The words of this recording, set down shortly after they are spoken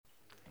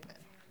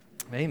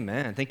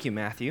Amen. Thank you,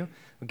 Matthew.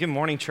 Well, good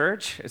morning,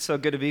 church. It's so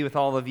good to be with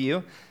all of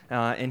you.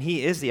 And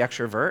he is the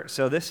extrovert,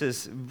 so this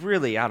is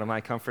really out of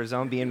my comfort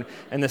zone, being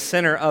in the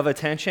center of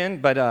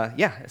attention. But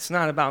yeah, it's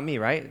not about me,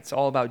 right? It's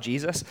all about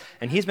Jesus.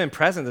 And he's been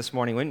present this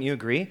morning, wouldn't you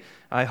agree?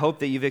 I hope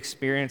that you've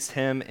experienced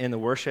him in the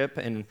worship,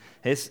 and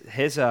his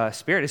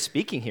spirit is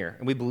speaking here,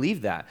 and we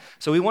believe that.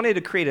 So we wanted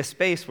to create a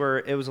space where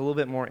it was a little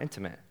bit more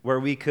intimate, where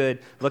we could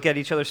look at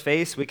each other's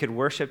face, we could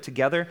worship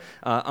together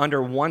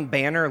under one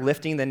banner,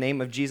 lifting the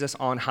name of Jesus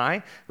on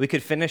high. We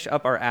could finish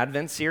up our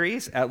Advent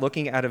series at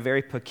looking at a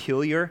very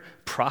peculiar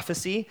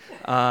prophecy,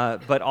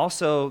 but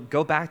also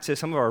go back to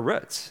some of our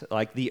roots,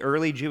 like the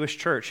early Jewish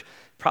church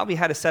probably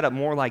had a setup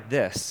more like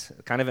this,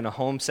 kind of in a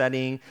home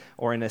setting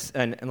or in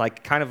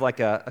like kind of like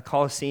a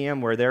coliseum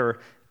where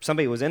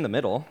somebody was in the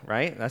middle,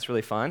 right? That's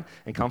really fun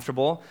and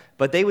comfortable.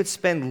 But they would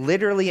spend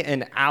literally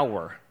an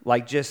hour,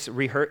 like just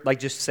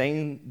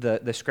saying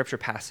the scripture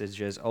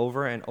passages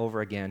over and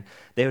over again.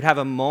 They would have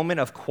a moment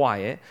of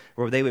quiet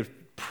where they would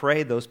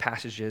pray those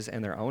passages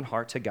in their own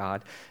heart to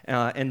God.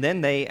 And then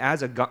they,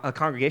 as a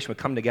congregation, would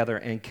come together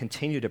and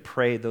continue to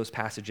pray those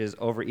passages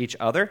over each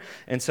other.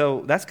 And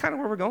so that's kind of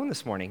where we're going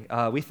this morning.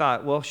 We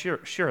thought, well, sure,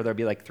 there'll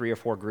be like 3 or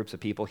 4 groups of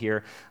people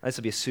here. This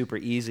will be super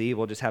easy.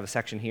 We'll just have a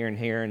section here,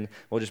 and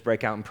we'll just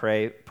break out in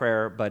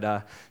prayer. But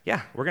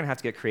yeah, we're going to have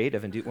to get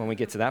creative and do when we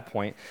get to that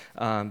point.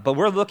 But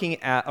we're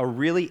looking at a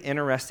really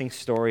interesting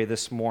story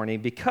this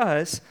morning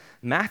because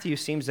Matthew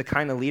seems to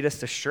kind of lead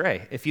us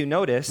astray. If you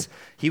notice,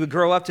 he would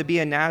grow up to be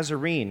a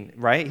Nazarene,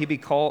 right? He'd be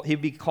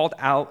called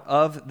out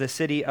of the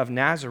city of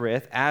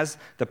Nazareth as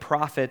the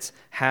prophets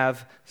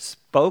have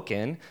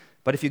spoken.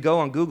 But if you go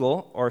on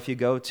Google or if you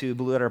go to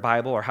Blue Letter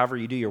Bible or however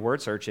you do your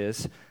word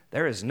searches,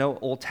 there is no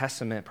Old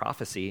Testament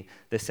prophecy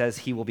that says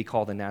he will be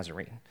called a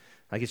Nazarene.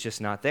 Like, it's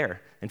just not there.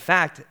 In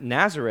fact,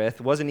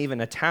 Nazareth wasn't even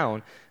a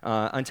town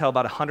until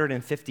about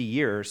 150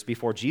 years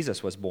before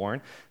Jesus was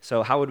born.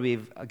 So how would we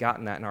have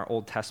gotten that in our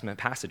Old Testament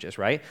passages,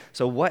 right?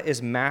 So what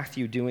is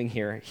Matthew doing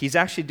here? He's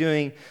actually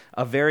doing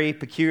a very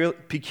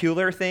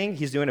peculiar thing.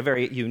 He's doing a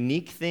very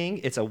unique thing.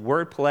 It's a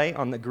word play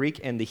on the Greek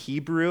and the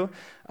Hebrew.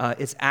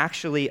 It's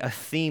actually a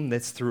theme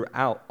that's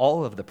throughout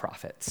all of the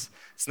prophets.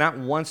 It's not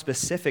one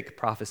specific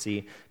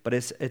prophecy, but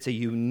it's a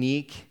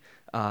unique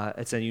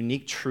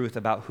truth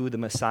about who the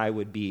Messiah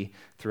would be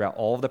throughout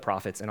all of the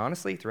prophets and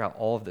honestly throughout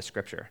all of the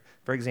scripture.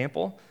 For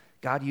example,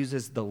 God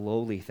uses the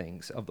lowly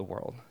things of the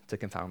world to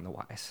confound the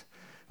wise.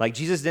 Like,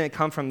 Jesus didn't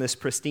come from this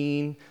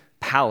pristine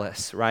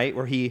palace, right,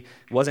 where he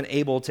wasn't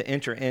able to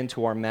enter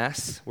into our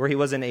mess, where he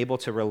wasn't able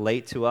to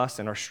relate to us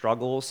and our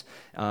struggles,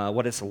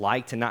 what it's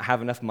like to not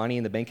have enough money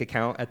in the bank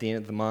account at the end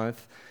of the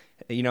month.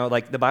 You know,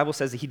 like the Bible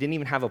says that he didn't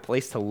even have a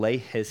place to lay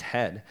his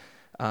head.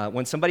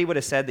 When somebody would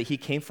have said that he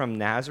came from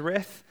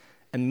Nazareth,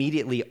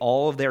 immediately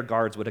all of their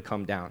guards would have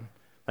come down.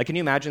 Like, can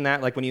you imagine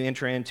that? Like when you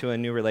enter into a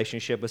new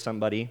relationship with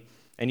somebody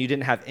and you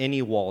didn't have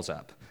any walls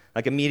up.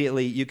 Like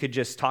immediately you could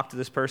just talk to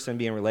this person,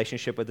 be in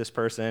relationship with this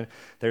person.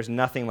 There's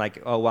nothing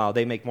like, oh, wow,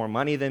 they make more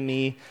money than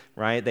me,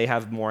 right? They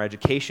have more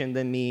education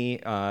than me.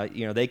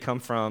 They come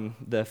from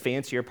the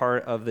fancier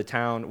part of the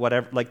town,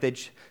 whatever. Like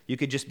you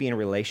could just be in a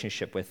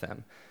relationship with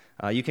them.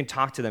 You can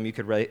talk to them. You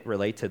could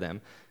relate to them.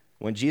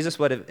 When Jesus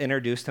would have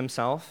introduced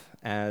himself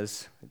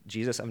as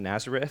Jesus of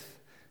Nazareth,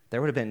 there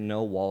would have been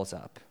no walls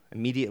up.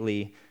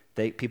 Immediately,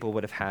 people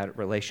would have had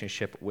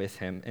relationship with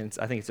him, and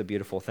I think it's a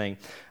beautiful thing.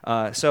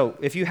 So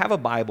if you have a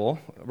Bible,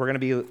 we're going to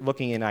be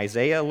looking in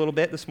Isaiah a little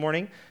bit this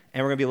morning,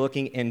 and we're going to be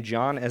looking in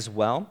John as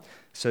well.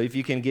 So if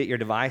you can get your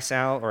device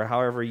out or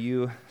however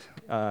you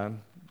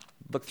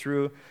look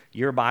through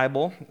your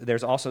Bible,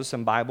 there's also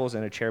some Bibles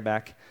in a chair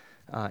back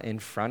in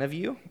front of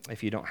you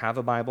if you don't have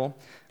a Bible.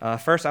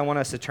 First, I want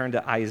us to turn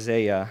to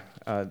Isaiah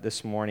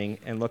this morning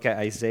and look at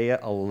Isaiah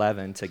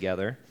 11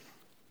 together.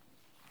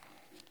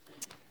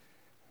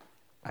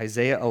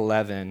 Isaiah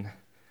 11,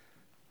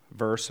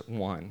 verse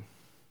 1.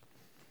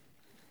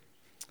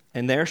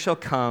 And there shall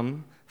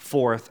come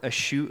forth a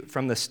shoot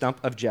from the stump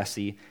of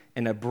Jesse,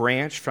 and a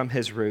branch from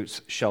his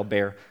roots shall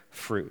bear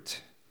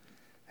fruit.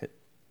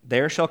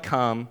 There shall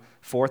come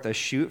forth a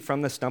shoot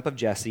from the stump of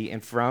Jesse,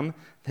 and from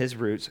his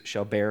roots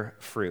shall bear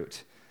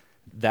fruit.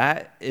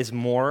 That is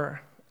more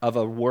of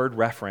a word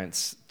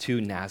reference to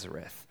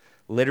Nazareth.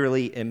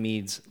 Literally, it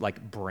means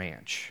like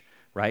branch,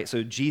 right?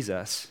 So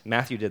Jesus,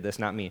 Matthew did this,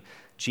 not me.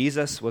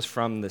 Jesus was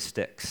from the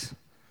sticks,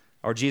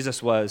 or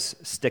Jesus was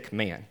stick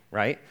man,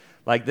 right?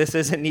 Like this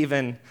isn't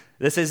even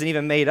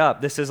made up.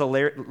 This is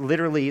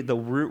literally the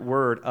root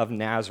word of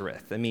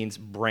Nazareth. It means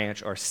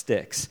branch or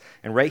sticks.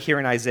 And right here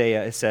in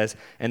Isaiah it says,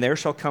 "And there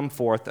shall come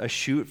forth a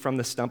shoot from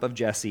the stump of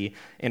Jesse,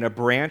 and a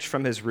branch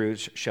from his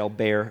roots shall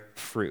bear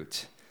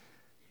fruit."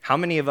 How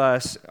many of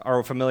us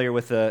are familiar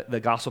with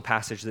the gospel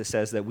passage that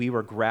says that we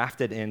were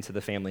grafted into the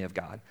family of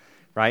God,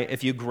 right?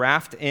 If you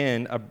graft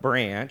in a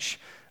branch,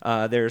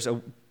 there's a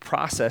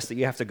process that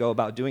you have to go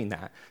about doing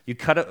that. You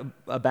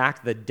cut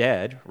back the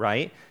dead,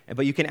 right?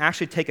 But you can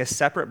actually take a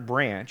separate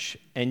branch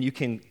and you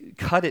can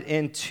cut it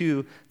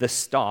into the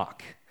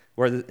stalk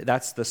where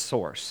that's the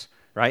source,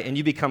 right? And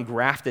you become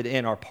grafted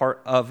in, are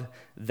part of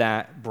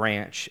that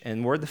branch.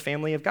 And we're the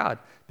family of God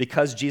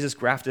because Jesus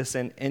grafted us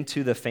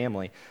into the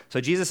family.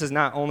 So Jesus is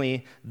not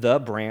only the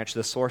branch,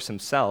 the source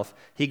himself,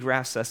 he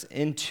grafts us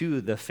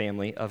into the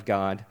family of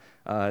God,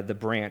 the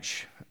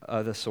branch,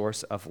 the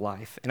source of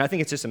life. And I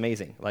think it's just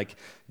amazing. Like,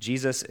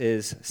 Jesus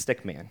is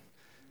Stickman,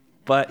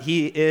 but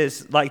he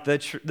is like the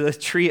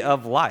tree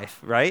of life,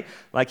 right?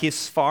 Like,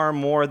 he's far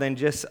more than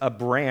just a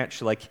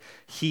branch. Like,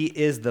 he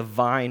is the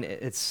vine,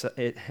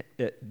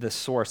 the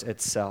source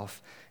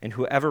itself. And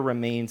whoever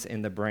remains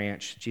in the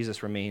branch,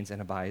 Jesus remains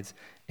and abides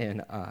in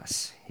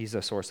us. He's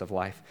the source of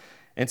life.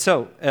 And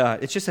so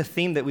it's just a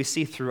theme that we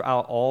see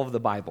throughout all of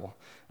the Bible.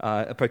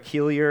 A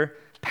peculiar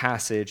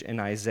passage in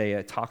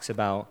Isaiah talks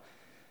about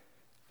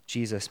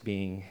Jesus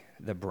being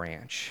the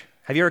branch.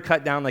 Have you ever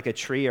cut down like a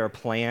tree or a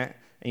plant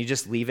and you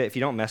just leave it? If you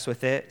don't mess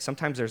with it,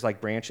 sometimes there's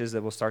like branches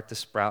that will start to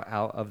sprout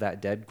out of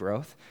that dead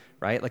growth,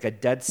 right? Like a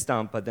dead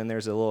stump, but then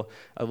there's a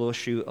little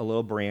shoot, a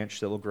little branch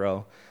that will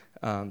grow.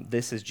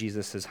 This is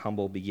Jesus'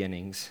 humble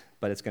beginnings,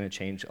 but it's going to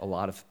change a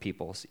lot of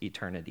people's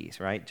eternities,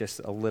 right? Just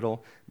a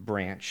little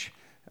branch,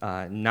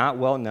 not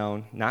well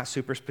known, not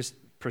super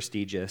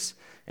prestigious.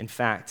 In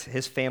fact,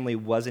 his family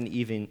wasn't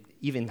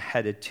even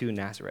headed to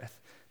Nazareth.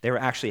 They were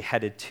actually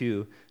headed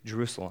to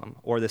Jerusalem,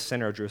 or the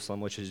center of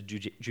Jerusalem, which is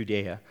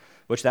Judea,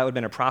 which that would have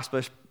been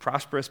a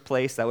prosperous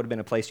place. That would have been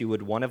a place you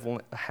would want to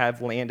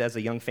have land as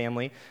a young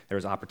family. There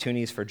was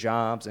opportunities for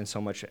jobs and so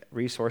much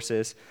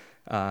resources,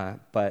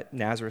 but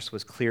Nazareth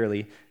was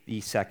clearly the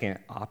second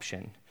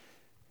option.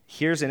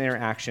 Here's an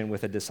interaction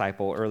with a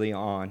disciple early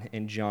on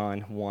in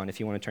John 1, if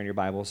you want to turn your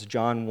Bibles.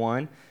 John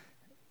 1,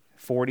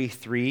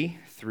 43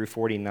 through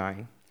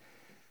 49.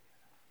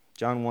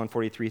 John 1,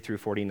 43 through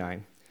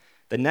 49.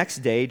 The next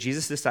day,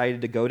 Jesus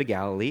decided to go to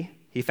Galilee.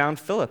 He found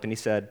Philip, and he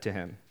said to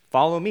him,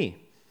 "Follow me."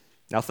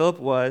 Now, Philip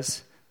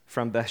was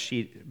from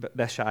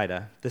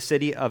Bethsaida, the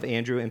city of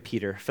Andrew and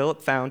Peter.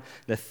 Philip found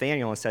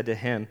Nathanael and said to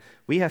him,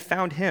 "We have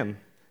found him,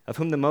 of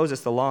whom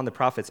Moses, the law, and the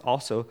prophets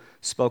also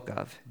spoke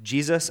of,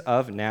 Jesus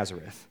of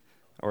Nazareth,"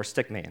 or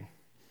Stickman,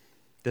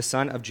 "the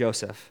son of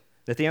Joseph."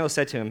 Nathanael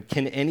said to him,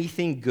 "Can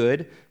anything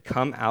good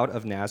come out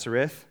of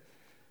Nazareth?"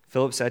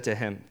 Philip said to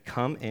him,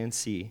 "Come and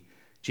see."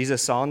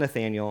 Jesus saw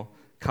Nathanael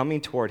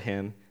coming toward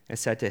him and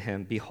said to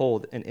him,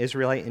 "Behold, an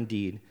Israelite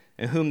indeed,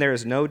 in whom there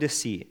is no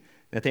deceit."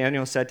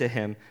 Nathanael said to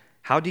him,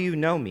 "How do you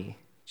know me?"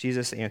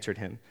 Jesus answered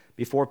him,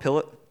 "Before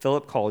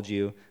Philip called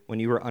you, when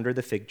you were under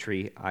the fig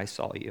tree, I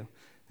saw you."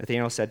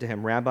 Nathanael said to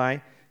him, "Rabbi,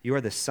 you are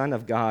the Son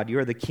of God. You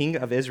are the King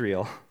of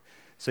Israel."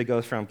 So he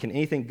goes from, "Can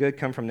anything good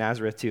come from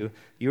Nazareth?" to,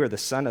 "You are the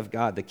Son of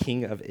God, the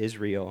King of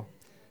Israel."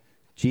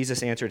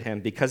 Jesus answered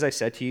him, "Because I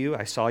said to you,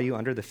 I saw you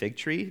under the fig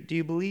tree, do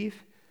you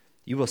believe?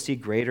 You will see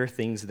greater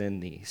things than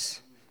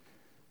these."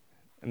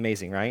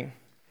 Amazing, right?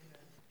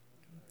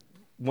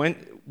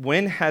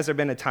 When has there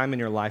been a time in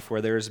your life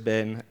where there's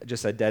been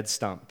just a dead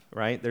stump,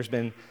 right?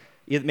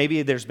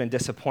 Maybe there's been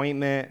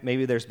disappointment,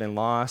 maybe there's been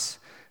loss.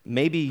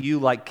 Maybe you,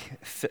 like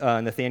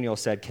Nathanael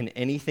said, can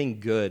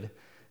anything good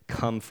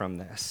come from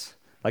this?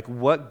 Like,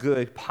 what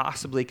good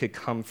possibly could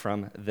come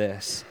from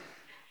this?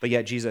 But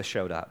yet Jesus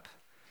showed up.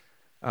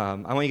 I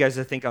want you guys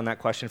to think on that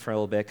question for a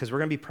little bit, because we're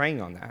going to be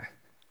praying on that.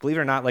 Believe it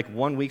or not, like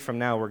 1 week from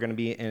now, we're going to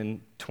be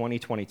in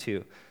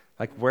 2022.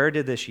 Like, where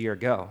did this year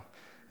go?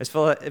 It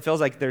feels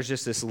like there's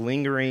just this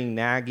lingering,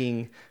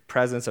 nagging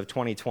presence of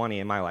 2020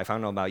 in my life. I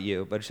don't know about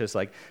you, but it's just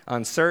like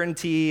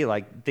uncertainty,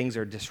 like things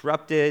are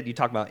disrupted. You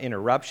talk about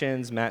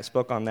interruptions. Matt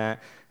spoke on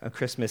that on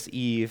Christmas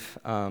Eve.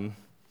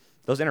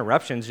 Those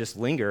interruptions just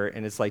linger,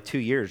 and it's like 2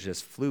 years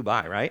just flew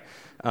by, right?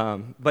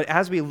 But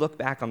as we look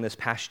back on this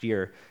past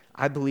year,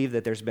 I believe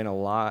that there's been a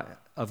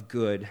lot of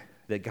good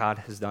that God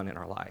has done in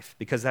our life,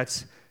 because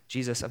that's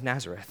Jesus of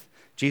Nazareth.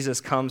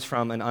 Jesus comes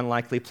from an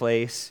unlikely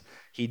place.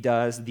 He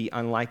does the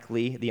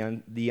unlikely,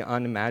 the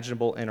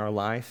unimaginable in our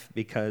life,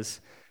 because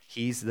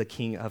he's the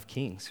King of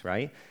Kings,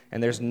 right?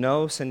 And there's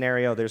no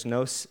scenario, there's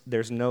no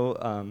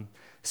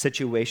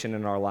situation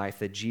in our life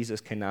that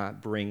Jesus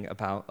cannot bring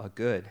about a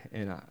good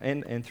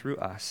in through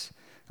us.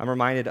 I'm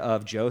reminded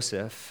of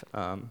Joseph.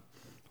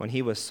 When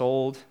he was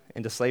sold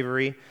into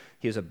slavery,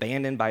 he was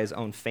abandoned by his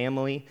own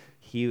family.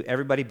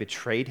 Everybody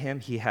betrayed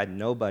him. He had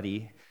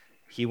nobody.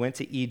 He went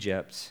to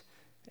Egypt,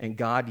 and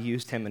God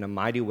used him in a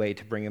mighty way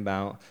to bring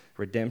about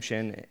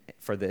redemption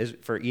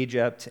for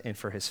Egypt and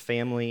for his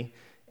family.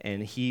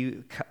 And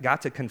he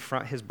got to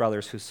confront his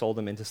brothers who sold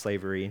him into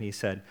slavery. And he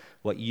said,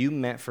 "What you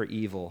meant for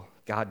evil,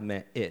 God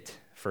meant it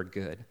for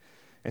good."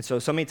 And so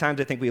many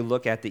times I think we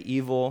look at the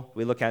evil,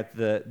 we look at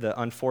the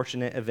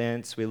unfortunate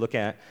events, we look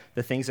at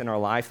the things in our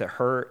life that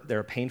hurt, that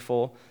are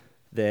painful,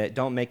 that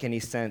don't make any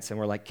sense. And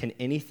we're like, can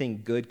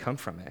anything good come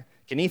from it?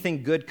 Can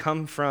anything good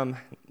come from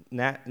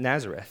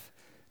Nazareth,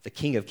 the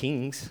King of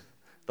Kings,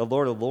 the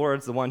Lord of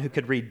Lords, the one who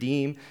could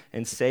redeem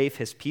and save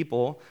his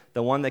people,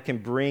 the one that can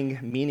bring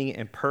meaning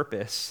and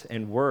purpose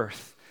and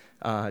worth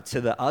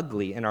to the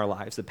ugly in our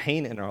lives, the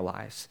pain in our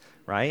lives,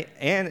 right?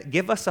 And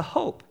give us a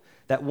hope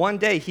that one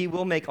day he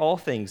will make all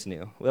things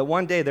new, that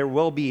one day there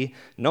will be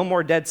no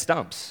more dead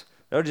stumps.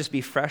 There'll just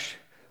be fresh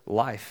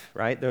life,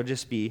 right? There'll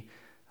just be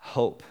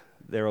hope.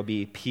 There will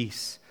be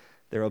peace.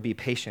 There will be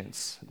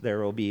patience.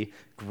 There will be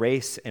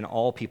grace in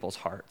all people's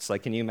hearts.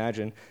 Like, can you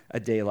imagine a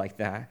day like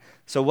that?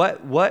 So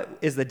what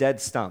is the dead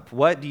stump?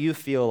 What do you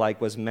feel like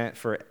was meant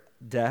for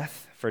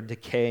death, for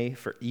decay,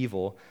 for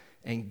evil,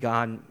 and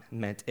God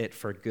meant it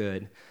for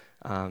good?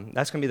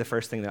 That's going to be the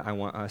first thing that I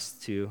want us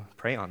to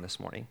pray on this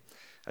morning.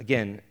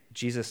 Again,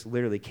 Jesus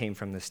literally came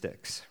from the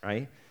sticks,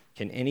 right?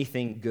 Can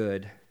anything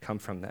good come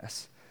from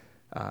this?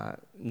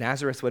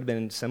 Nazareth would have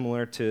been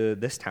similar to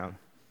this town.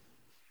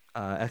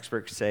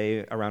 Experts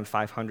say around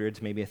 500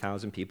 to maybe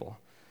 1,000 people.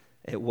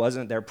 It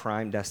wasn't their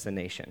prime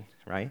destination,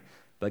 right?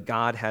 But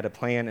God had a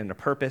plan and a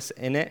purpose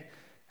in it,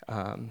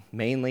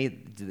 mainly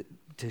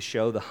to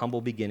show the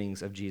humble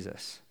beginnings of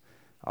Jesus,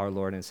 our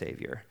Lord and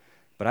Savior.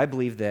 But I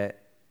believe that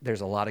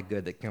there's a lot of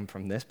good that come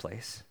from this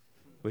place.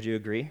 Would you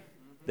agree?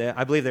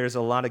 I believe there's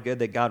a lot of good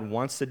that God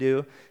wants to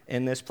do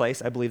in this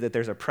place. I believe that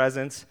there's a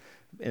presence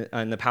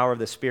and the power of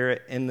the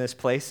Spirit in this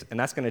place, and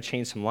that's going to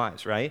change some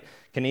lives, right?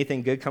 Can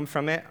anything good come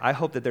from it? I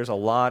hope that there's a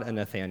lot of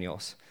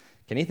Nathaniels.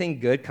 Can anything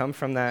good come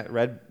from that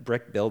red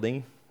brick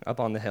building up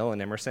on the hill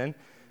in Emerson?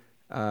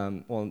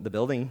 Well, the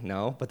building,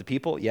 no, but the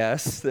people,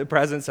 yes. The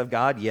presence of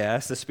God,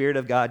 yes. The Spirit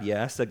of God,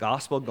 yes. The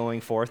gospel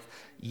going forth,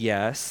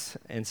 yes.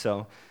 And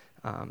so,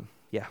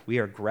 we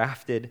are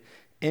grafted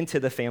into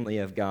the family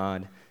of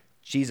God.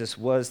 Jesus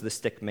was the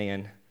stick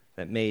man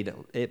that made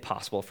it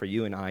possible for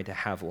you and I to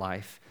have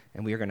life,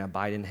 and we are going to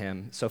abide in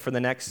him. So for the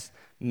next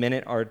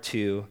minute or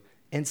two,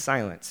 in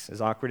silence,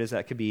 as awkward as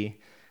that could be,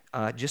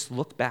 just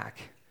look back.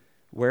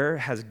 Where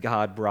has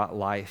God brought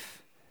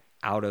life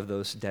out of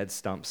those dead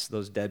stumps,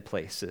 those dead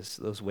places,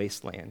 those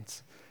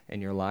wastelands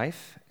in your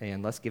life?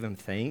 And let's give him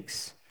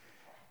thanks,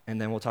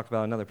 and then we'll talk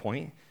about another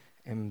point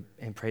and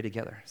pray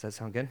together. Does that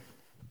sound good?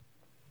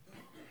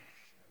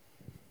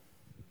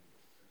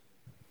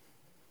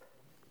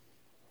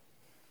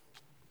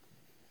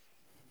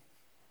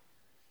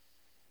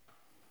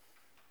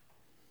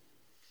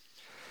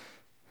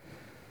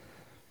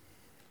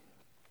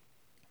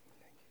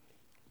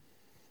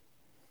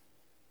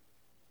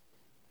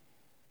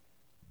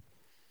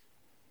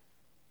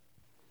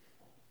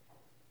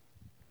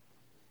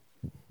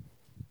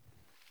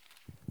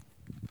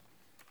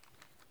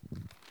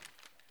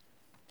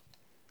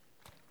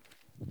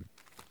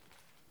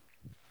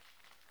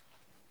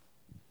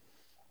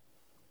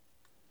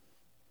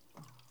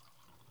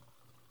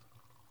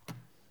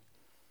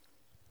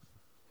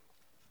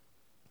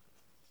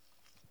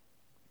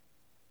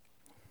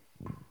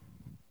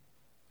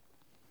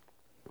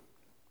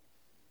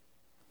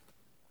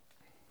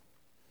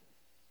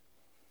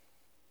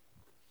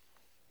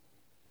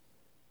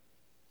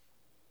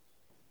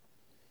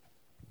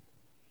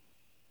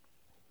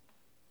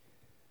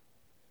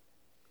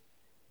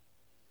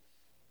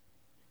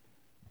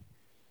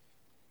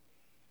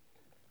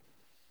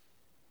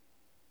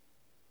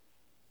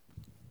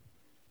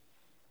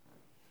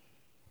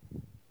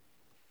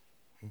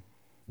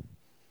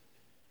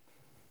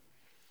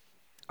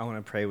 I want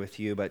to pray with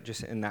you, but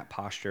just in that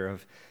posture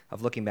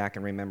of looking back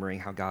and remembering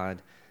how God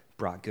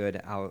brought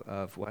good out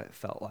of what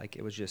felt like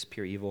it was just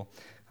pure evil.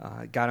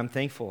 God, I'm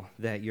thankful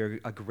that you're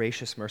a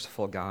gracious,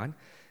 merciful God,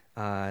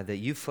 that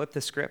you flipped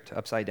the script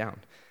upside down,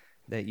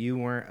 that you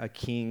weren't a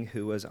king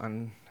who was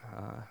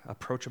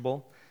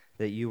unapproachable,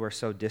 that you were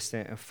so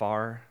distant and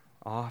far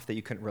off that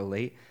you couldn't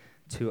relate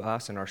to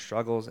us and our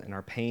struggles and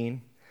our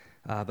pain.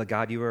 But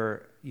God, you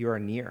are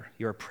near,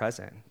 you are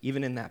present,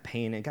 even in that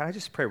pain. And God, I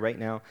just pray right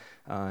now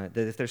that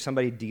if there's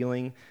somebody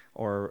dealing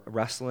or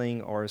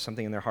wrestling or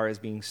something in their heart is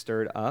being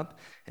stirred up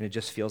and it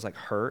just feels like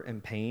hurt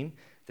and pain,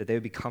 that they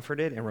would be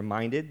comforted and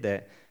reminded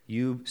that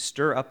you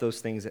stir up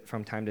those things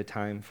from time to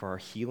time for our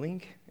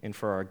healing and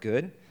for our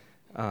good.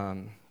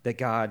 That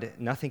God,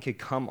 nothing could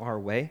come our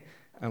way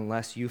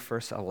unless you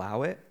first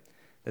allow it,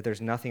 that there's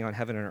nothing on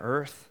heaven and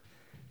earth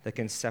that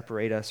can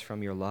separate us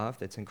from your love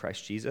that's in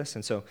Christ Jesus.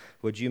 And so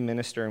would you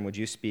minister and would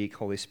you speak,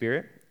 Holy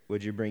Spirit?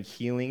 Would you bring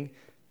healing?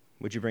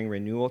 Would you bring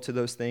renewal to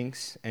those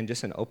things? And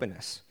just an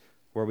openness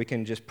where we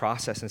can just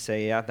process and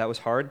say, yeah, that was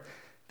hard,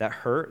 that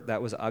hurt,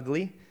 that was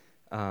ugly.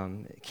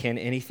 Can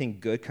anything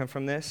good come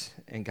from this?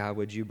 And God,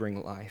 would you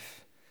bring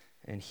life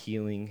and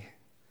healing,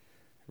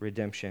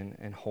 redemption,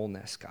 and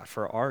wholeness, God,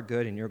 for our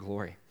good and your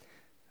glory.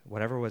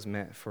 Whatever was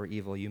meant for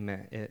evil, you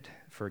meant it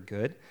for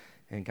good.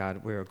 And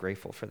God, we're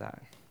grateful for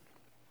that.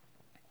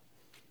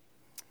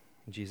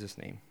 In Jesus'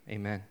 name,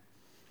 amen.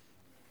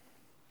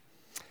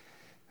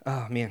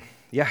 Oh, man.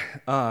 Yeah.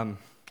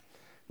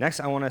 Next,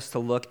 I want us to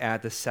look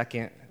at the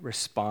second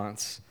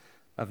response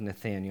of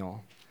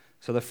Nathanael.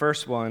 So the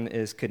first one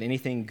is, could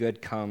anything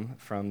good come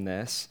from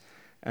this?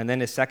 And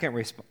then his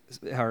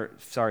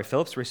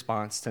Philip's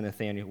response to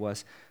Nathanael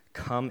was,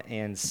 come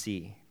and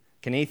see.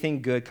 Can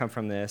anything good come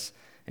from this?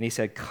 And he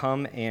said,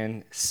 come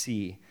and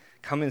see.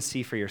 Come and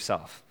see for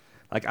yourself.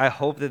 Like, I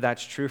hope that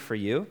that's true for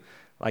you.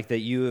 Like that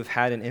you have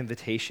had an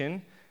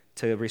invitation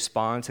to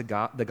respond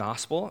to the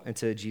gospel and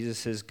to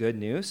Jesus' good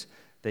news,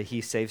 that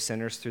he saves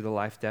sinners through the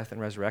life, death, and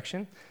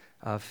resurrection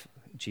of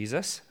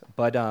Jesus,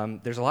 but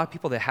there's a lot of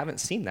people that haven't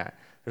seen that.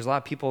 There's a lot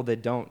of people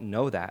that don't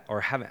know that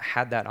or haven't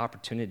had that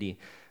opportunity.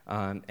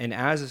 And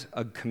as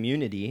a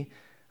community,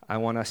 I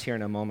want us here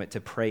in a moment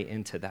to pray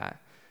into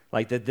that.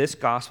 Like that this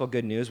gospel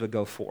good news would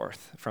go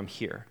forth from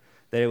here.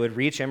 That it would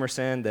reach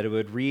Emerson, that it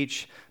would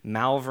reach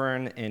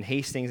Malvern and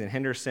Hastings and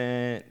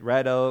Henderson,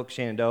 Red Oak,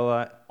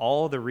 Shenandoah,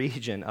 all the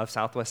region of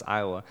Southwest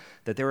Iowa,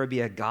 that there would be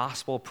a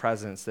gospel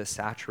presence that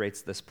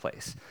saturates this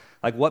place.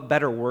 Like what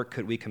better work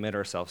could we commit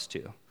ourselves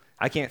to?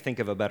 I can't think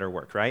of a better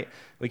work, right?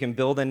 We can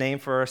build a name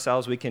for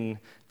ourselves, we can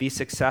be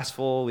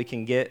successful, we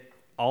can get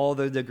all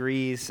the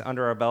degrees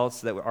under our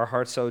belts that our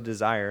hearts so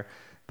desire,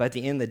 but at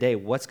the end of the day,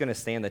 what's going to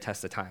stand the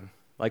test of time?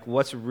 Like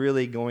what's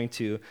really going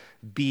to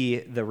be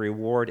the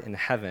reward in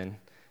heaven?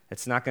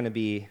 It's not going to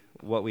be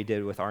what we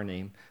did with our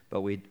name,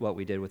 but what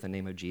we did with the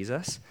name of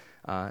Jesus.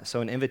 So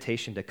an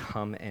invitation to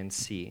come and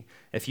see.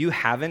 If you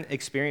haven't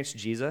experienced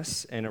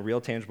Jesus in a real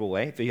tangible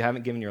way, if you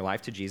haven't given your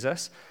life to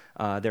Jesus,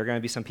 there are going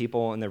to be some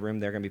people in the room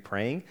that are going to be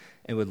praying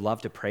and would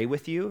love to pray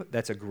with you.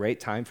 That's a great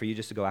time for you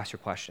just to go ask your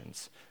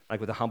questions. Like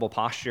with a humble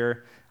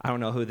posture, I don't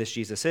know who this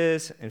Jesus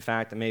is. In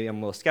fact, maybe I'm a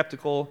little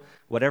skeptical.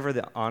 Whatever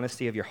the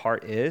honesty of your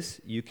heart is,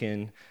 you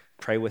can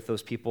pray with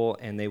those people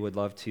and they would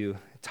love to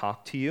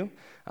talk to you.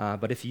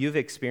 But if you've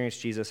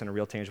experienced Jesus in a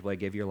real tangible way,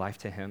 give your life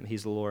to him,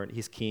 he's the Lord,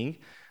 he's King,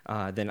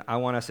 then I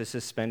want us to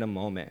just spend a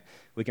moment.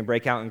 We can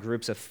break out in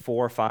groups of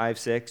 4, 5,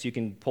 6. You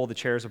can pull the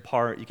chairs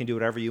apart. You can do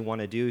whatever you want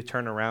to do.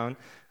 Turn around.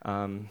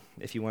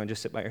 If you want to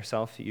just sit by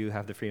yourself, you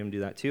have the freedom to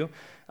do that too.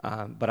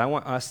 But I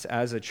want us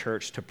as a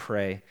church to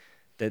pray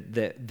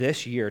that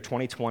this year,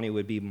 2020,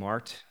 would be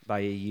marked by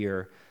a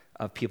year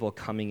of people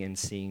coming and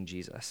seeing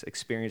Jesus,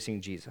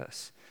 experiencing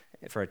Jesus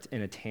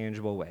in a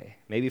tangible way,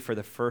 maybe for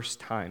the first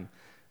time,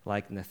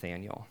 like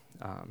Nathaniel.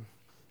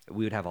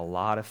 We would have a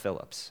lot of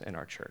Phillips in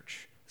our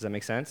church. Does that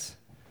make sense?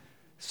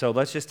 So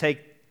let's just take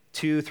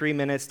 2-3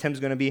 minutes. Tim's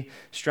going to be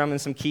strumming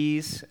some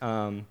keys.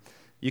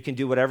 You can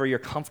do whatever you're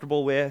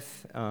comfortable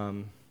with.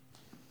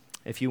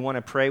 If you want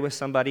to pray with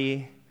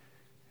somebody,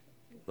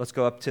 let's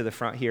go up to the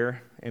front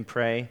here and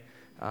pray.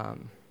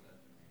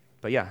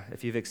 But yeah,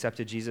 if you've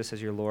accepted Jesus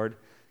as your Lord,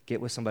 get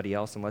with somebody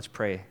else and let's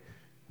pray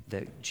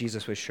that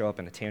Jesus would show up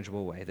in a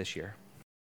tangible way this year.